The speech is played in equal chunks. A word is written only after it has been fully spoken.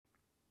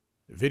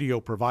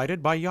Video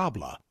provided by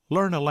Yabla.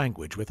 Learn a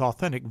language with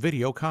authentic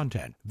video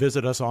content.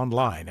 Visit us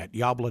online at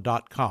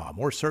yabla.com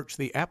or search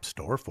the App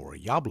Store for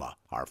Yabla.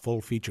 Our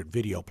full-featured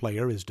video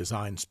player is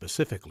designed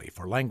specifically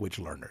for language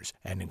learners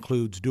and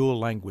includes dual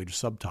language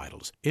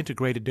subtitles,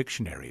 integrated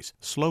dictionaries,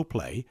 slow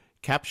play,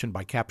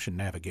 caption-by-caption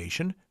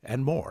navigation,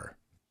 and more.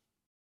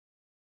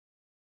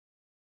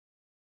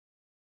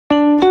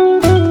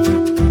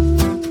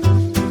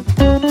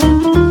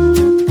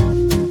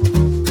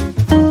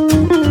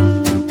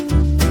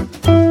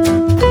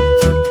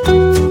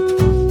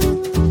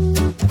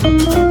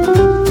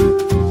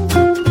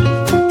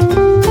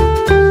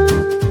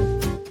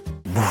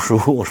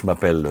 Bonjour, je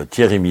m'appelle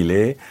Thierry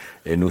Millet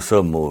et nous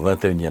sommes au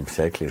XXIe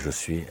siècle et je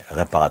suis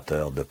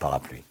réparateur de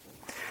parapluies.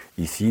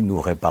 Ici,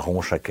 nous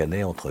réparons chaque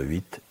année entre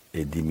 8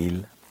 et 10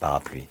 000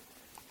 parapluies.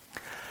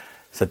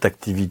 Cette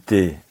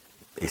activité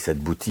et cette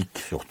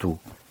boutique surtout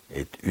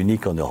est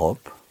unique en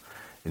Europe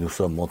et nous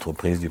sommes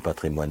entreprise du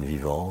patrimoine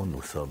vivant,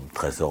 nous sommes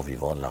trésor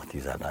vivant de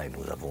l'artisanat et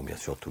nous avons bien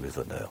sûr tous les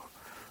honneurs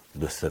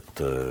de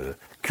cette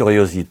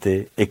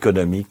curiosité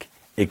économique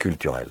et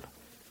culturelle.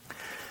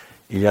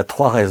 Il y a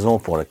 3 raisons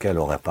pour lesquelles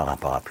on répare un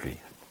parapluie.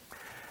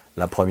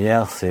 La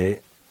première,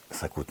 c'est que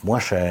ça coûte moins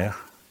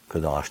cher que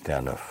d'en racheter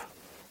un neuf.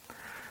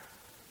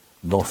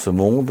 Dans ce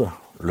monde,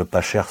 le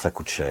pas cher, ça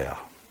coûte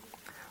cher.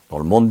 Dans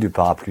le monde du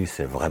parapluie,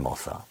 c'est vraiment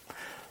ça.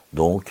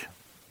 Donc,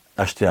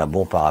 achetez un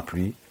bon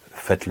parapluie,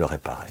 faites-le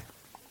réparer.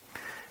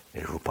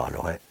 Et je vous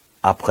parlerai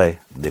après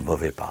des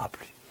mauvais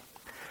parapluies.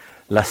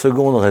 La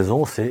seconde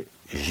raison, c'est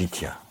j'y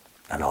tiens.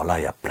 Alors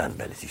là, il y a plein de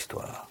belles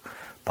histoires.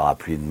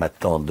 Parapluie de ma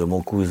tante, de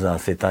mon cousin,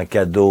 c'est un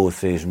cadeau,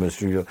 je me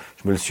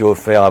le suis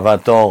offert à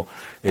 20 ans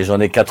et j'en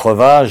ai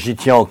 80, j'y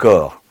tiens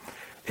encore.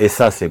 Et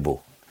ça, c'est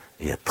beau.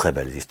 Il y a de très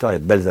belles histoires, il y a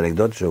de belles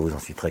anecdotes, je vous en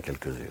citerai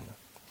quelques-unes.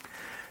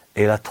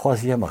 Et la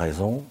troisième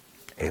raison,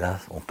 et là,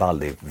 on parle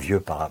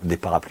des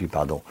parapluies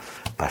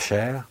pas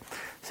chers,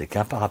 c'est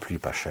qu'un parapluie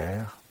pas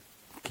cher,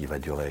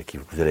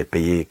 vous allez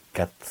payer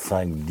 4,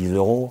 5, 10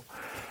 euros,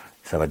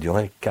 ça va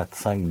durer 4,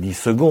 5, 10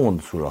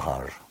 secondes sous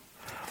l'orage.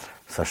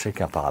 Sachez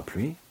qu'un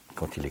parapluie,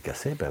 quand il est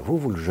cassé,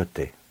 vous le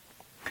jetez.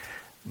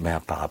 Mais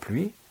un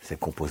parapluie, c'est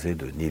composé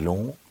de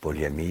nylon,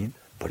 polyamide,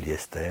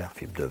 polyester,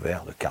 fibre de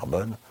verre, de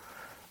carbone.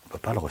 On ne peut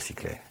pas le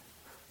recycler.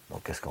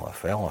 Donc qu'est-ce qu'on va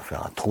faire? On va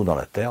faire un trou dans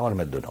la terre, on va le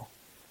mettre dedans.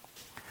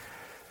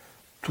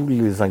 Tous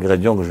les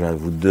ingrédients que je viens de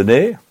vous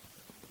donner,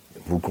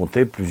 vous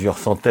comptez plusieurs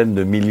centaines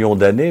de millions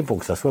d'années pour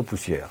que ça soit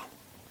poussière.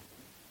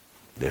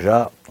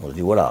 Déjà, on se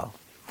dit voilà.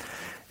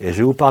 Et je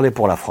vais vous parler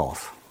pour la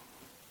France.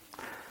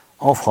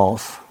 En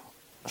France,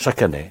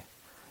 chaque année,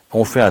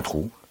 on fait un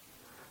trou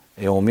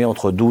et on met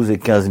entre 12 et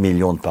 15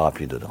 millions de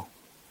parapluies dedans.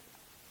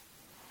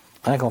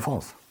 Rien qu'en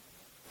France.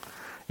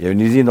 Il y a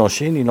une usine en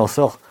Chine, il en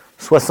sort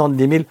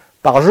 70 000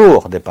 par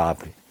jour des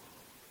parapluies.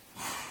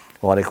 Vous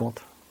vous rendez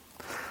compte?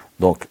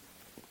 Donc,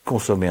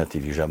 consommez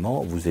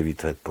intelligemment, vous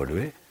éviterez de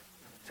polluer,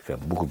 c'est quand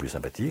même beaucoup plus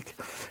sympathique.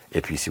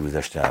 Et puis, si vous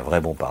achetez un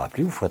vrai bon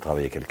parapluie, vous ferez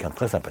travailler quelqu'un de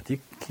très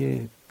sympathique qui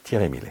est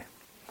Thierry Millet.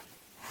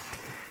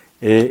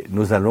 Et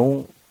nous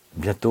allons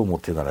bientôt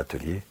monter dans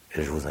l'atelier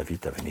et je vous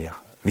invite à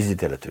venir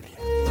visiter l'atelier.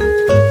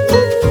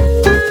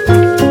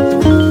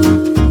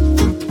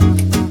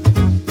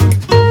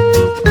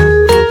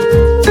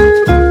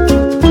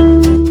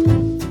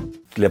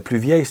 La plus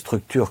vieille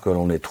structure que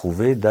l'on ait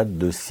trouvée date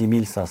de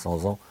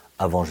 6500 ans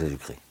avant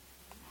Jésus-Christ.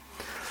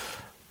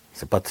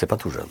 C'est pas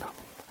tout jeune.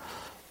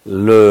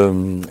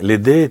 Les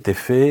dés étaient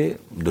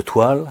faits de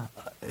toile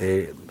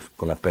et ce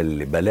qu'on appelle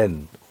les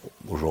baleines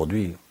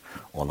aujourd'hui,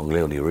 en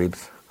anglais on dit ribs.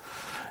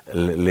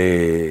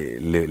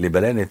 Les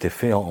baleines étaient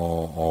faites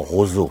en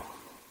roseau.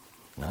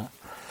 Hein,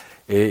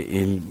 et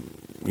il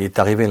est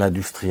arrivé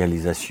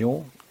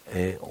l'industrialisation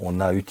et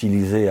on a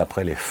utilisé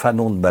après les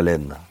fanons de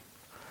baleine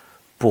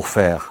pour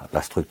faire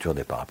la structure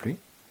des parapluies.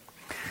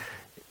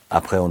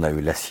 Après on a eu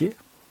l'acier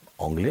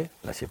anglais,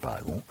 l'acier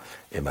Paragon,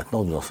 et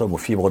maintenant nous en sommes aux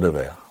fibres de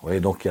verre. Vous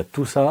voyez, donc il y a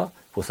tout ça,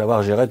 il faut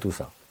savoir gérer tout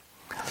ça.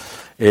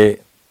 Et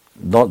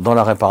dans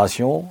la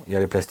réparation, il y a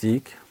les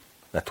plastiques,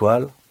 la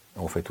toile,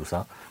 on fait tout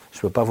ça. Je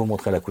ne peux pas vous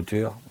montrer la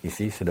couture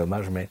ici, c'est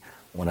dommage, mais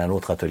on a un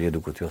autre atelier de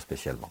couture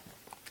spécialement.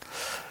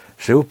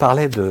 Je vais vous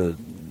parler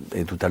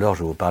et tout à l'heure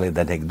je vais vous parler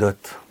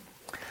d'anecdotes.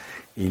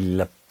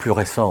 La plus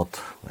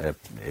récente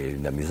et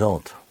une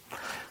amusante,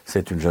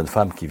 c'est une jeune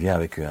femme qui vient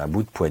avec un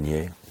bout de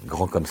poignet,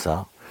 grand comme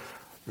ça.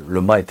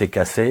 Le mât était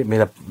cassé, mais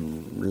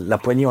la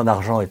poignée en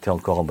argent était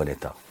encore en bon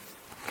état.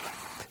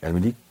 Elle me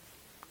dit,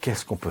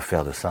 qu'est-ce qu'on peut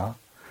faire de ça?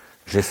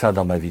 J'ai ça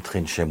dans ma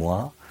vitrine chez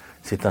moi.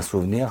 C'est un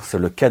souvenir, c'est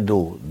le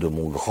cadeau de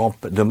mon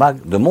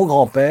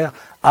grand-père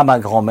à ma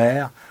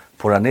grand-mère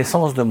pour la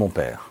naissance de mon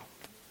père.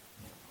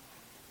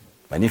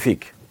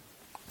 Magnifique.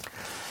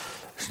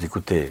 Je dis,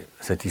 écoutez,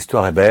 cette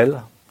histoire est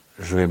belle,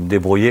 je vais me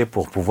débrouiller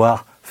pour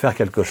pouvoir faire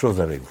quelque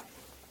chose avec vous.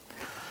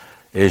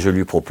 Et je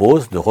lui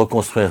propose de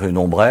reconstruire une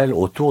ombrelle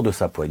autour de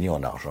sa poignée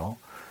en argent.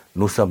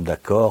 Nous sommes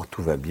d'accord,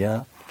 tout va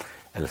bien.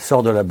 Elle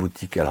sort de la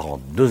boutique, elle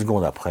rentre 2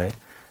 secondes après,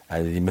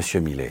 elle dit,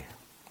 Monsieur Millet,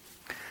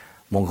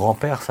 mon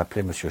grand-père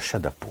s'appelait Monsieur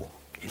Chadapo.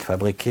 Il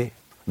fabriquait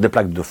des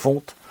plaques de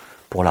fonte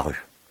pour la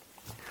rue.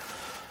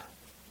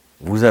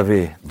 vous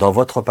avez dans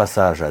votre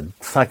passage à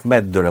 5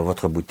 mètres de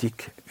votre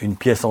boutique une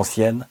pièce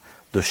ancienne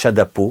de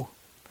Chadapo.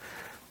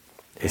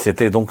 Et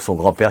c'était donc son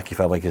grand-père qui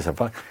fabriquait sa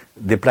plaque.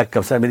 Des plaques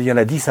comme ça, il m'a dit il y en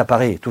a 10 à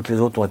Paris, toutes les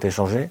autres ont été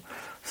changées.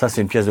 Ça,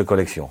 c'est une pièce de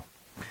collection.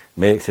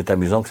 Mais c'est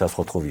amusant que ça se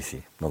retrouve ici.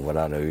 Donc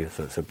voilà, on a eu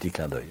ce petit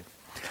clin d'œil.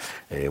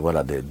 Et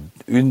voilà,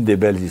 une des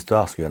belles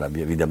histoires, parce qu'il y en a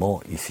bien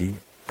évidemment ici,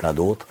 plein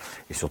d'autres,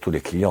 et surtout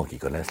les clients qui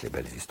connaissent les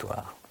belles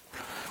histoires.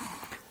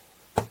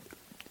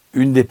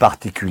 Une des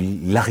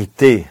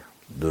particularités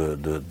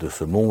de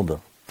ce monde,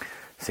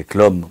 c'est que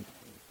l'homme,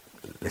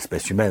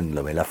 l'espèce humaine,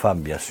 l'homme et la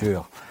femme bien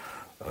sûr,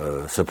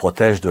 se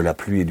protègent de la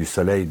pluie et du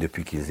soleil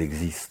depuis qu'ils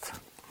existent.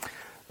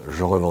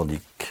 Je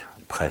revendique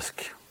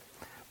presque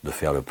de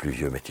faire le plus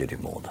vieux métier du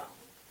monde.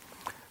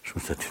 Je vous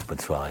souhaite une bonne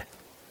soirée.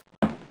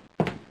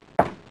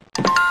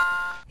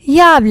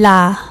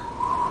 Yabla.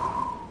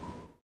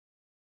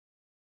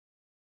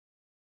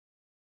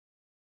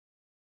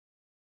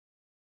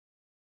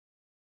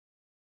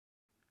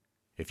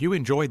 If you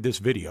enjoyed this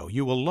video,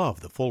 you will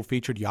love the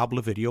full-featured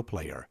Yabla video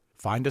player.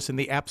 Find us in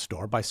the App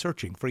Store by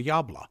searching for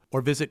Yabla,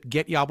 or visit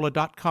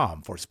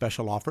getyabla.com for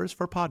special offers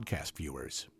for podcast viewers.